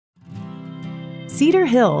Cedar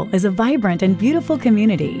Hill is a vibrant and beautiful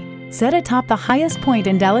community. Set atop the highest point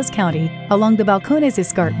in Dallas County along the Balcones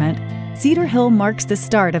Escarpment, Cedar Hill marks the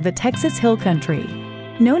start of the Texas Hill Country.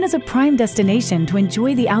 Known as a prime destination to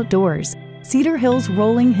enjoy the outdoors, Cedar Hill's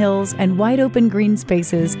rolling hills and wide-open green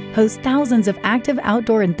spaces host thousands of active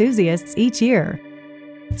outdoor enthusiasts each year.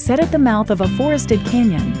 Set at the mouth of a forested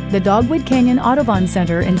canyon, the Dogwood Canyon Audubon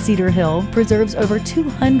Center in Cedar Hill preserves over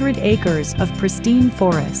 200 acres of pristine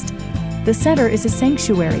forest. The center is a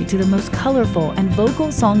sanctuary to the most colorful and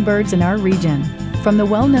vocal songbirds in our region, from the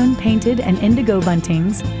well-known painted and indigo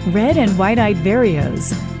buntings, red and white-eyed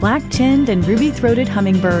vireos, black-chinned and ruby-throated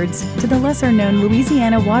hummingbirds, to the lesser-known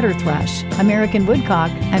Louisiana water thrush, American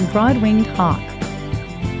woodcock, and broad-winged hawk.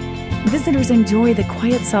 Visitors enjoy the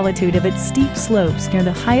quiet solitude of its steep slopes near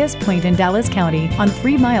the highest point in Dallas County on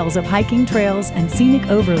 3 miles of hiking trails and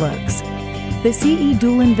scenic overlooks. The C.E.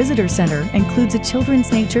 Doolin Visitor Center includes a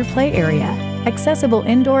children's nature play area, accessible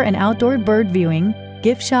indoor and outdoor bird viewing,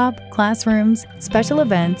 gift shop, classrooms, special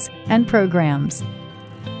events, and programs.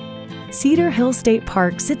 Cedar Hill State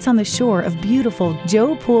Park sits on the shore of beautiful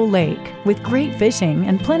Joe Pool Lake with great fishing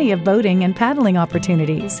and plenty of boating and paddling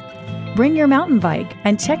opportunities. Bring your mountain bike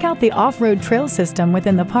and check out the off-road trail system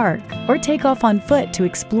within the park, or take off on foot to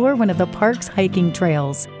explore one of the park's hiking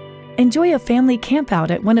trails. Enjoy a family campout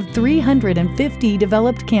at one of 350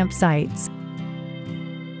 developed campsites.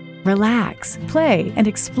 Relax, play, and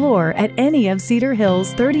explore at any of Cedar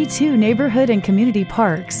Hill's 32 neighborhood and community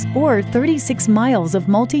parks or 36 miles of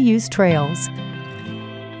multi-use trails.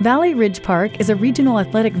 Valley Ridge Park is a regional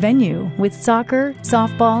athletic venue with soccer,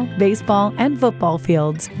 softball, baseball, and football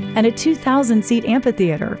fields, and a 2,000-seat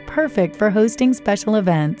amphitheater perfect for hosting special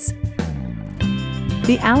events.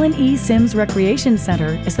 The Allen E. Sims Recreation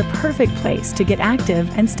Center is the perfect place to get active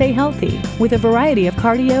and stay healthy, with a variety of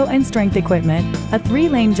cardio and strength equipment, a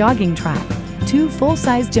 3-lane jogging track, 2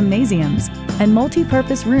 full-size gymnasiums, and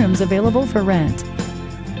multi-purpose rooms available for rent.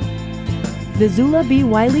 The Zula B.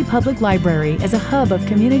 Wiley Public Library is a hub of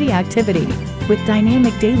community activity, with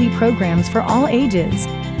dynamic daily programs for all ages,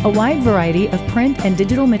 a wide variety of print and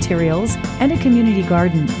digital materials, and a community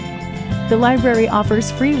garden. The library offers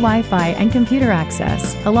free Wi-Fi and computer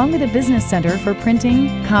access, along with a business center for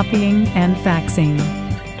printing, copying, and faxing.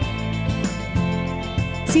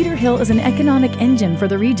 Cedar Hill is an economic engine for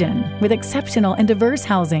the region, with exceptional and diverse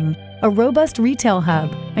housing, a robust retail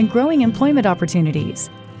hub, and growing employment opportunities.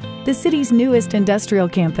 The city's newest industrial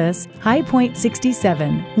campus, High Point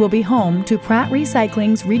 67, will be home to Pratt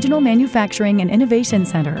Recycling's Regional Manufacturing and Innovation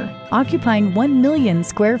Center, occupying 1 million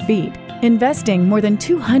square feet, investing more than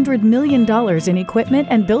 $200 million in equipment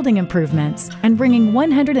and building improvements, and bringing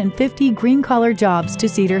 150 green-collar jobs to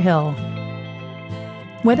Cedar Hill.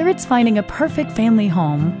 Whether it's finding a perfect family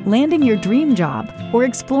home, landing your dream job, or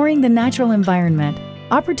exploring the natural environment,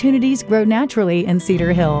 opportunities grow naturally in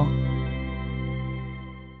Cedar Hill.